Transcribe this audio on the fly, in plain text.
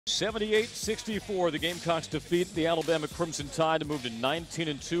78-64, the Gamecocks defeat the Alabama Crimson Tide to move to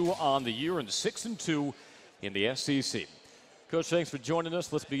 19-2 on the year and 6-2 in the SEC. Coach, thanks for joining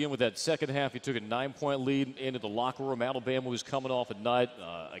us. Let's begin with that second half. You took a 9-point lead into the locker room. Alabama was coming off a night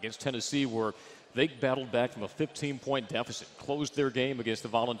against Tennessee where they battled back from a 15-point deficit, closed their game against the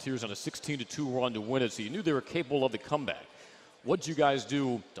Volunteers on a 16-2 run to win it, so you knew they were capable of the comeback. What did you guys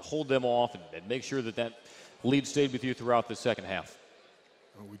do to hold them off and make sure that that lead stayed with you throughout the second half?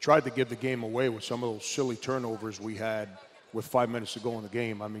 We tried to give the game away with some of those silly turnovers we had with 5 minutes to go in the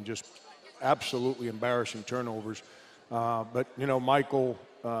game. I mean, just absolutely embarrassing turnovers. But, you know, Michael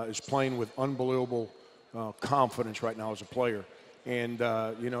is playing with unbelievable confidence right now as a player. And,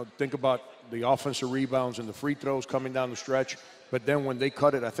 you know, think about the offensive rebounds and the free throws coming down the stretch. But then when they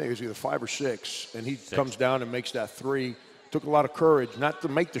cut it, I think it was either 5 or 6, and he comes down and makes that three. Took a lot of courage, not to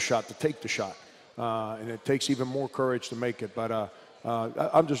make the shot, to take the shot. And it takes even more courage to make it. But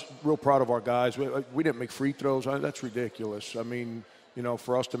I'm just real proud of our guys. We didn't make free throws. That's ridiculous. I mean, you know,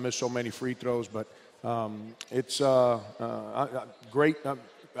 for us to miss so many free throws. But it's great.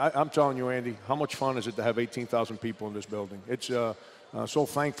 I'm telling you, Andy, how much fun is it to have 18,000 people in this building? It's so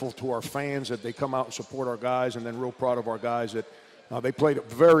thankful to our fans that they come out and support our guys, and then real proud of our guys that they played a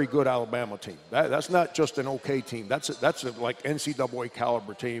very good Alabama team. That's not just an okay team. That's a like NCAA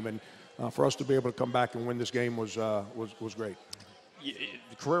caliber team, and for us to be able to come back and win this game was great.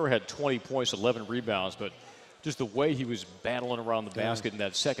 Carrera had 20 points, 11 rebounds, but just the way he was battling around the basket in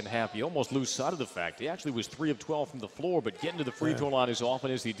that second half, you almost lose sight of the fact he actually was 3 of 12 from the floor, but getting to the free throw line as often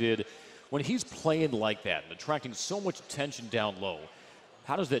as he did, when he's playing like that and attracting so much attention down low,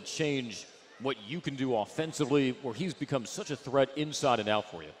 how does that change what you can do offensively, where he's become such a threat inside and out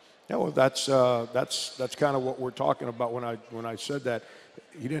for you? Yeah, well, that's kind of what we're talking about when I said that.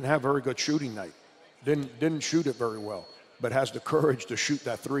 He didn't have a very good shooting night. Didn't shoot it very well, but has the courage to shoot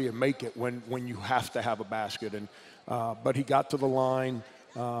that three and make it when you have to have a basket. And but he got to the line.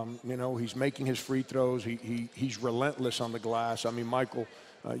 You know, he's making his free throws. He's relentless on the glass. I mean, Michael,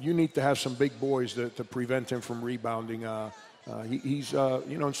 you need to have some big boys to prevent him from rebounding. He's you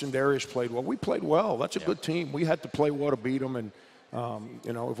know, Sindarius played well. We played well. That's a good team. We had to play well to beat them. And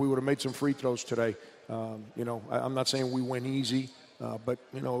you know, if we would have made some free throws today, you know, I'm not saying we win easy. But,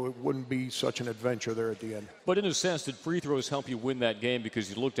 you know, it wouldn't be such an adventure there at the end. But in a sense, did free throws help you win that game? Because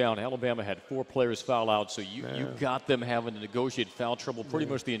you look down, Alabama had 4 players foul out, so you got them having to negotiate foul trouble pretty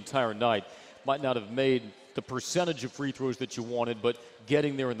much the entire night. Might not have made the percentage of free throws that you wanted, but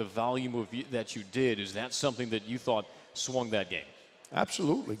getting there in the volume that you did, is that something that you thought swung that game?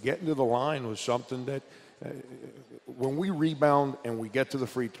 Absolutely. Getting to the line was something that when we rebound and we get to the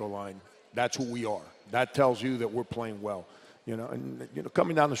free throw line, that's who we are. That tells you that we're playing well. You know, and you know,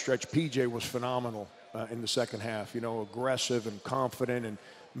 coming down the stretch, PJ was phenomenal in the second half. You know, aggressive and confident, and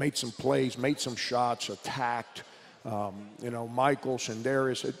made some plays, made some shots, attacked. You know, Michael,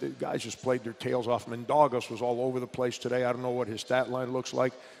 Sindarius, the guys just played their tails off. Mendagos was all over the place today. I don't know what his stat line looks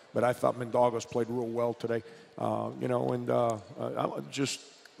like, but I thought Mendagos played real well today. You know, and just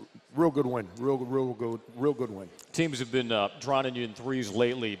real good win, real good win. Teams have been drowning you in threes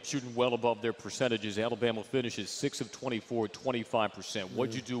lately, shooting well above their percentages. Alabama finishes 6 of 24, 25%.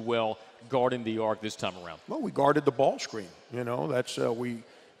 What'd you do well guarding the arc this time around? Well, we guarded the ball screen. You know, that's we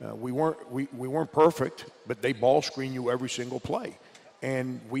weren't perfect, but they ball screen you every single play,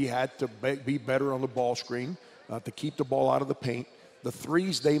 and we had to be better on the ball screen to keep the ball out of the paint. The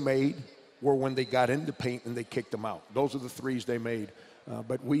threes they made were when they got into paint and they kicked them out. Those are the threes they made.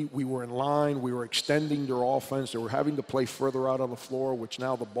 But we were in line. We were extending their offense. They were having to play further out on the floor, which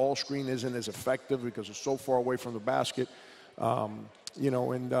now the ball screen isn't as effective because it's so far away from the basket. You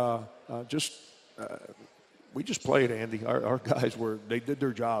know, and we just played, Andy. Our guys they did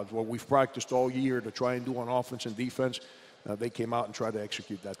their jobs. What we've practiced all year to try and do on offense and defense, they came out and tried to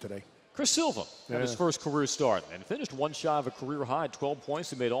execute that today. Chris Silva had his first career start and finished one shy of a career high, 12 points.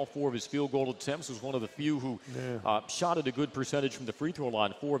 He made all 4 of his field goal attempts. Was one of the few who shot at a good percentage from the free throw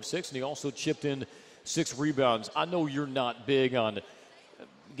line, 4 of 6, and he also chipped in 6 rebounds. I know you're not big on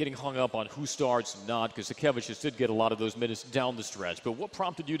getting hung up on who starts and not, because Sakevicius did get a lot of those minutes down the stretch. But what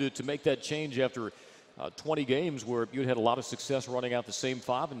prompted you to make that change after 20 games where you had a lot of success running out the same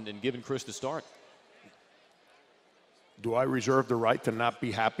 5 and giving Chris the start? Do I reserve the right to not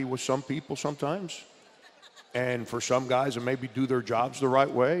be happy with some people sometimes? And for some guys to maybe do their jobs the right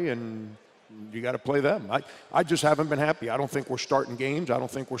way, and you got to play them. I just haven't been happy. I don't think we're starting games. I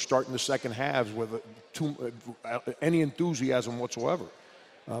don't think we're starting the second halves with any enthusiasm whatsoever.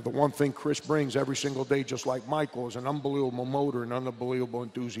 The one thing Chris brings every single day, just like Michael, is an unbelievable motor and unbelievable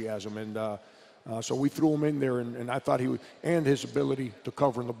enthusiasm. And So we threw him in there, and I thought he would, and his ability to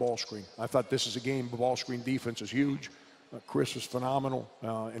cover in the ball screen. I thought this is a game. The ball screen defense is huge. Chris is phenomenal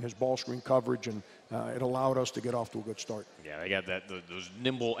in his ball screen coverage, and it allowed us to get off to a good start. Yeah, they got those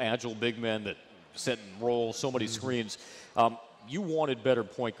nimble, agile big men that set and roll so many screens. You wanted better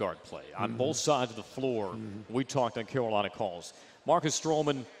point guard play on both sides of the floor. We talked on Carolina calls. Marcus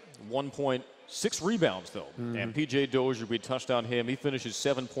Stroman, 1 point, 6 rebounds, though. And P.J. Dozier, we touched on him. He finishes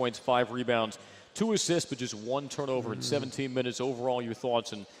 7 points, 5 rebounds, 2 assists, but just 1 turnover in 17 minutes. Overall, your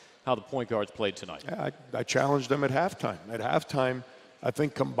thoughts on how the point guards played tonight? Yeah, I challenged them at halftime. At halftime, I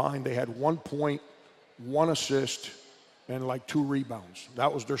think combined they had 1 point, 1 assist, and like 2 rebounds.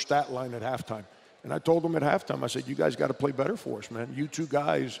 That was their stat line at halftime. And I told them at halftime, I said, you guys got to play better for us, man. You two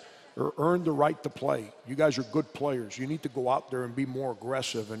guys earned the right to play. You guys are good players. You need to go out there and be more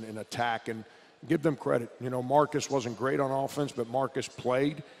aggressive and attack and give them credit. You know, Marcus wasn't great on offense, but Marcus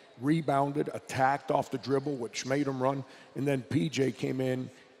played, rebounded, attacked off the dribble, which made him run. And then PJ came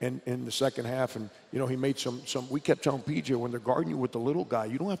in the second half, and, you know, he made some we kept telling PJ, when they're guarding you with the little guy,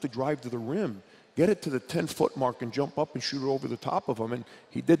 you don't have to drive to the rim. Get it to the 10-foot mark and jump up and shoot it over the top of him. And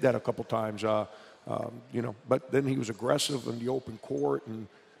he did that a couple times. You know, but then he was aggressive in the open court, and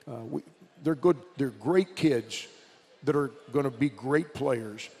they're good. They're great kids that are going to be great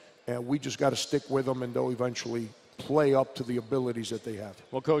players, and we just got to stick with them, and they'll eventually play up to the abilities that they have.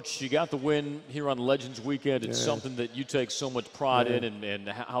 Well, Coach, you got the win here on Legends Weekend. It's something that you take so much pride in, and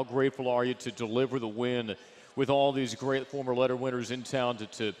how grateful are you to deliver the win with all these great former letter winners in town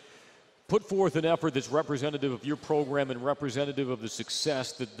to put forth an effort that's representative of your program and representative of the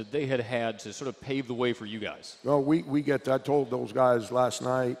success that they had to sort of pave the way for you guys? Well, we get I told those guys last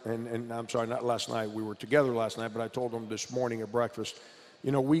night, and I'm sorry, not last night. We were together last night, but I told them this morning at breakfast,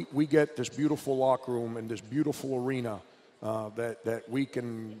 you know, we get this beautiful locker room and this beautiful arena that we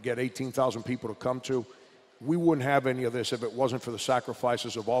can get 18,000 people to come to. We wouldn't have any of this if it wasn't for the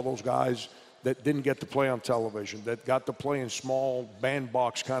sacrifices of all those guys that didn't get to play on television, that got to play in small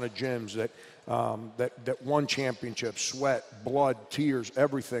bandbox kind of gyms, that won championships, sweat, blood, tears,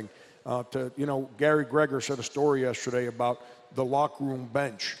 everything. You know, Gary Greger said a story yesterday about the locker room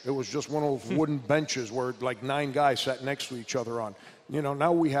bench. It was just one of those wooden benches where like 9 guys sat next to each other on. You know,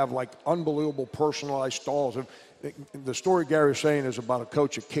 now we have like unbelievable personalized stalls. The story Gary's saying is about a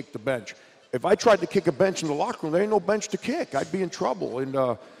coach that kicked the bench. If I tried to kick a bench in the locker room, there ain't no bench to kick. I'd be in trouble.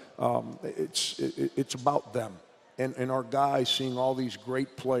 And it's about them and our guys seeing all these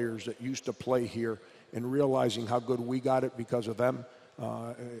great players that used to play here and realizing how good we got it because of them.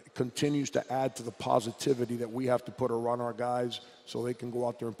 It continues to add to the positivity that we have to put around our guys so they can go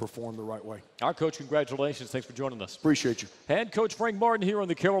out there and perform the right way. Our coach, congratulations. Thanks for joining us. Appreciate you. Head coach Frank Martin here on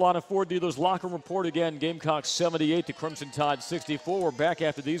the Carolina Ford Dealers Locker Room Report again. Gamecocks 78 to Crimson Tide 64. We're back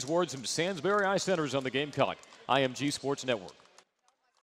after these words from Sandsbury Eye Centers on the Gamecock IMG Sports Network.